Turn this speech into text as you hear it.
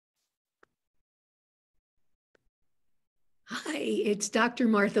Hi, it's Dr.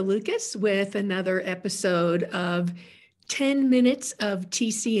 Martha Lucas with another episode of 10 Minutes of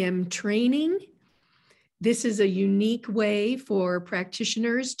TCM Training. This is a unique way for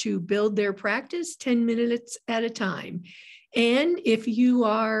practitioners to build their practice 10 minutes at a time. And if you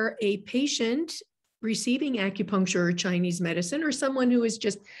are a patient receiving acupuncture or Chinese medicine, or someone who is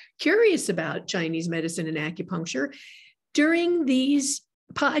just curious about Chinese medicine and acupuncture, during these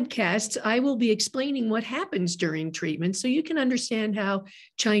podcasts, I will be explaining what happens during treatment so you can understand how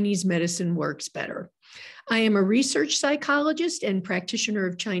Chinese medicine works better. I am a research psychologist and practitioner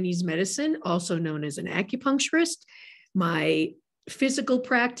of Chinese medicine, also known as an acupuncturist. My physical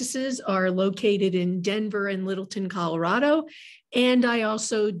practices are located in Denver and Littleton, Colorado, and I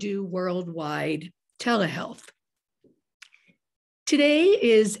also do worldwide telehealth. Today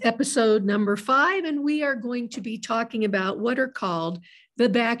is episode number 5, and we are going to be talking about what are called the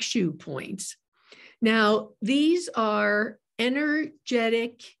Back Shu points. Now, these are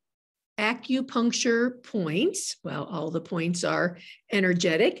energetic acupuncture points. Well, all the points are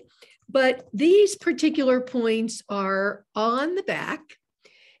energetic, but these particular points are on the back,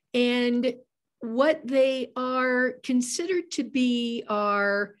 and what they are considered to be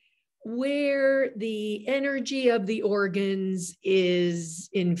are where the energy of the organs is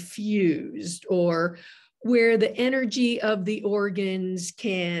infused, or where the energy of the organs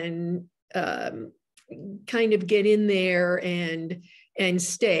can kind of get in there and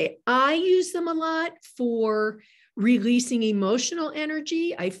stay. I use them a lot for releasing emotional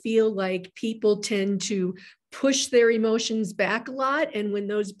energy. I feel like people tend to push their emotions back a lot, and when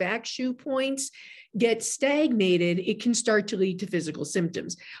those back shu points get stagnated, it can start to lead to physical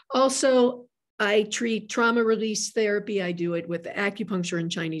symptoms. Also, I treat trauma release therapy. I do it with acupuncture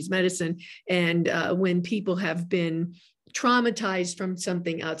and Chinese medicine. And when people have been traumatized from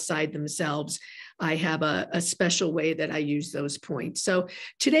something outside themselves, I have a special way that I use those points. So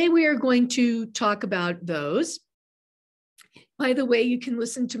today we are going to talk about those. By the way, you can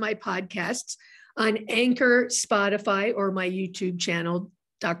listen to my podcasts on Anchor, Spotify, or my YouTube channel,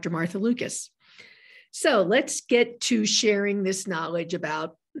 Dr. Martha Lucas. So let's get to sharing this knowledge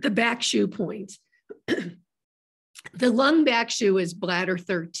about the back shu points. The lung back shu is bladder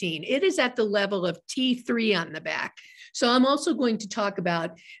 13. It is at the level of T3 on the back. So I'm also going to talk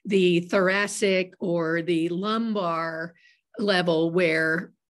about the thoracic or the lumbar level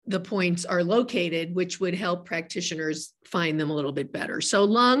where the points are located, which would help practitioners find them a little bit better. So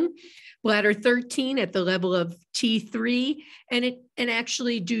lung, bladder 13 at the level of T3, and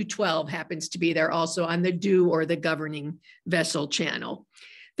actually DO 12 happens to be there also on the DO or the governing vessel channel.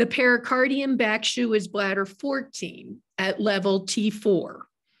 The pericardium back shu is bladder 14 at level T4.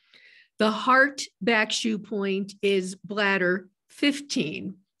 The heart back shu point is bladder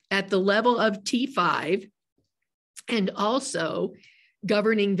 15 at the level of T5, and also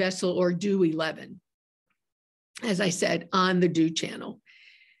governing vessel or DO 11, as I said, on the DO channel.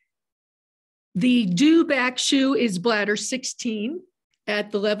 The DO back shu is bladder 16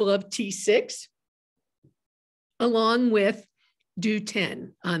 at the level of T6, along with DO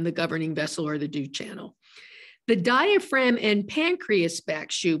 10 on the governing vessel or the DO channel. The diaphragm and pancreas back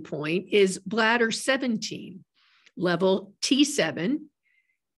shu point is bladder 17, level T7,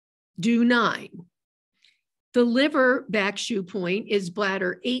 DO 9. The liver back shu point is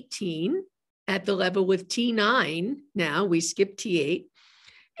bladder 18 at the level with T9. Now we skip T8,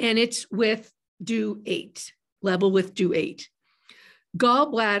 and it's with DO 8, level with DO 8.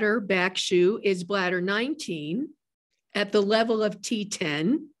 Gallbladder back shu is bladder 19 at the level of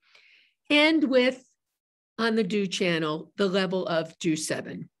T10, and with, on the DO channel, the level of DO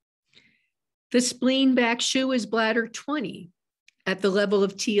 7. The spleen back shu is bladder 20 at the level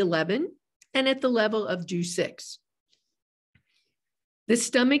of T11 and at the level of DO 6. The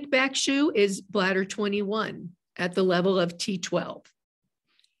stomach back shu is bladder 21 at the level of T12.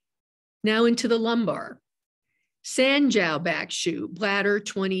 Now into the lumbar. Sanjiao back shu, bladder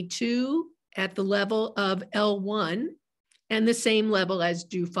 22 at the level of L1 and the same level as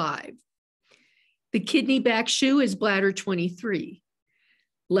DO 5. The kidney back shu is bladder 23,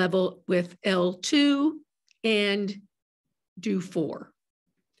 level with L2 and DO 4.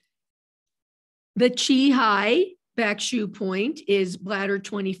 The chi hai back shu point is bladder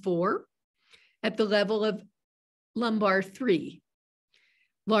 24 at the level of lumbar 3.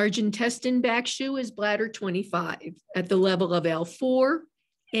 Large intestine back shu is bladder 25 at the level of L4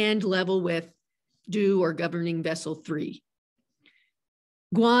 and level with DO or governing vessel 3.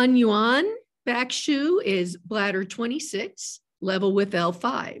 Guan Yuan back shu is bladder 26, level with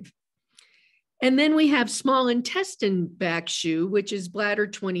L5. And then we have small intestine back shu, which is bladder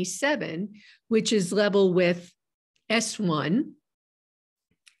 27, which is level with S1.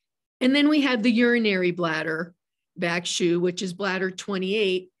 And then we have the urinary bladder, Back Shu, which is bladder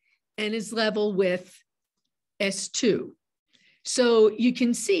 28 and is level with S2. So you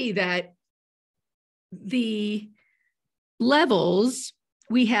can see that the levels,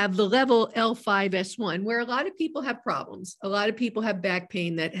 we have the level L5S1, where a lot of people have problems. A lot of people have back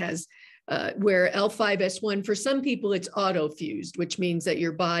pain that has, where L5S1, for some people, it's auto-fused, which means that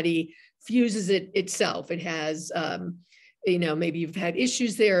your body fuses it itself. It has, maybe you've had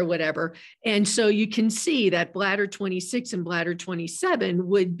issues there or whatever. And so you can see that bladder 26 and bladder 27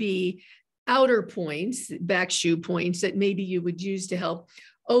 would be outer points, Back Shu points that maybe you would use to help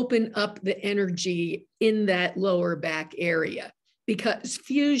open up the energy in that lower back area, because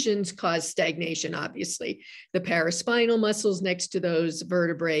fusions cause stagnation, obviously. The paraspinal muscles next to those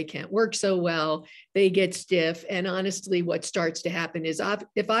vertebrae can't work so well. They get stiff. And honestly, what starts to happen is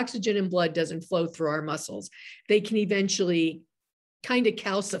if oxygen and blood doesn't flow through our muscles, they can eventually kind of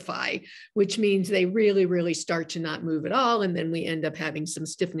calcify, which means they really, really start to not move at all. And then we end up having some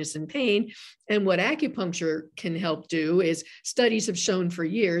stiffness and pain. And what acupuncture can help do is, studies have shown for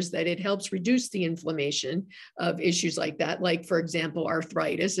years that it helps reduce the inflammation of issues like that. Like, for example,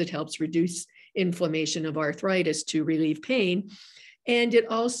 arthritis, it helps reduce inflammation of arthritis to relieve pain. And it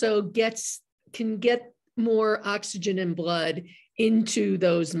also can get more oxygen and blood into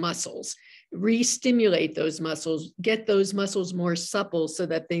those muscles, re-stimulate those muscles, get those muscles more supple so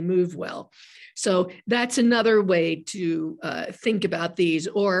that they move well. So that's another way to think about these.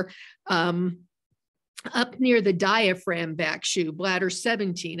 Or up near the diaphragm, Back Shu, bladder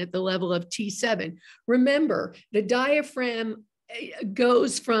 17 at the level of T7. Remember, the diaphragm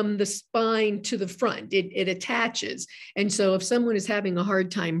goes from the spine to the front. It attaches. And so if someone is having a hard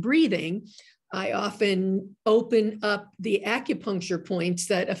time breathing, I often open up the acupuncture points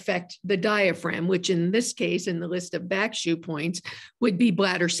that affect the diaphragm, which in this case, in the list of Back Shu points, would be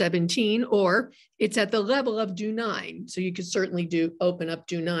bladder 17, or it's at the level of do 9. So you could certainly open up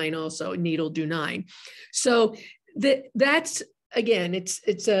do 9 also, needle do 9. So that's, again,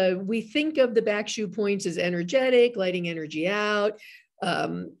 we think of the Back Shu points as energetic, letting energy out,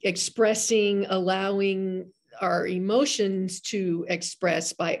 expressing, allowing our emotions to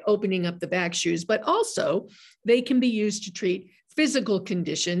express by opening up the Back Shus, but also they can be used to treat physical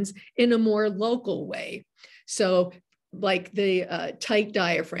conditions in a more local way. So like the tight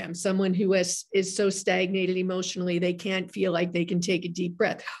diaphragm, someone who is so stagnated emotionally, they can't feel like they can take a deep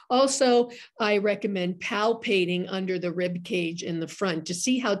breath. Also, I recommend palpating under the rib cage in the front to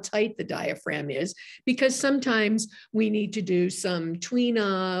see how tight the diaphragm is, because sometimes we need to do some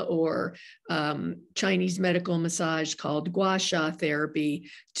tuina or Chinese medical massage called gua sha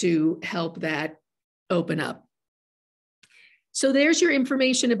therapy to help that open up. So there's your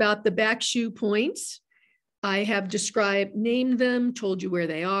information about the Back Shu points. I have named them, told you where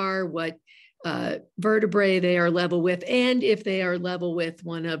they are, what vertebrae they are level with, and if they are level with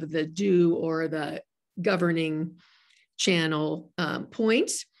one of the do or the governing channel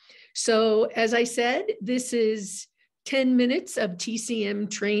points. So as I said, this is 10 minutes of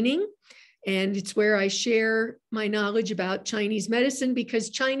TCM training, and it's where I share my knowledge about Chinese medicine, because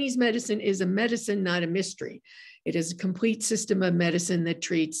Chinese medicine is a medicine, not a mystery. It is a complete system of medicine that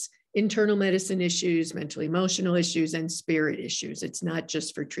treats internal medicine issues, mental emotional issues, and spirit issues. It's not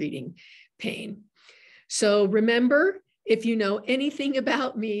just for treating pain. So remember, if you know anything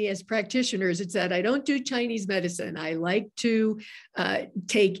about me as practitioners, it's that I don't do Chinese medicine. I like to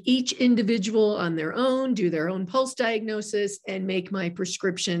take each individual on their own, do their own pulse diagnosis, and make my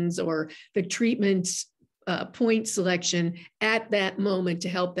prescriptions or the treatments point selection at that moment to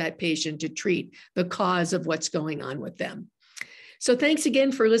help that patient to treat the cause of what's going on with them. So thanks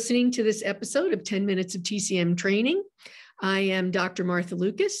again for listening to this episode of 10 Minutes of TCM Training. I am Dr. Martha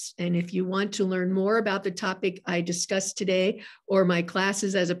Lucas, and if you want to learn more about the topic I discussed today or my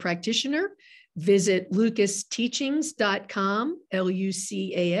classes as a practitioner, visit lucasteachings.com,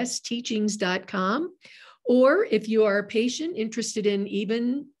 L-U-C-A-S teachings.com. Or if you are a patient interested in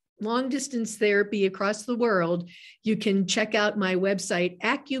even long-distance therapy across the world, you can check out my website,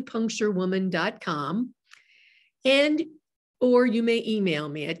 acupuncturewoman.com. Or you may email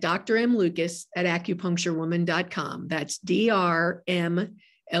me at drmlucas@acupuncturewoman.com. That's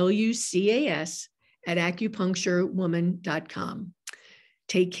drmlucas@acupuncturewoman.com.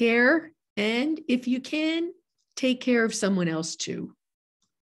 Take care. And if you can, take care of someone else too.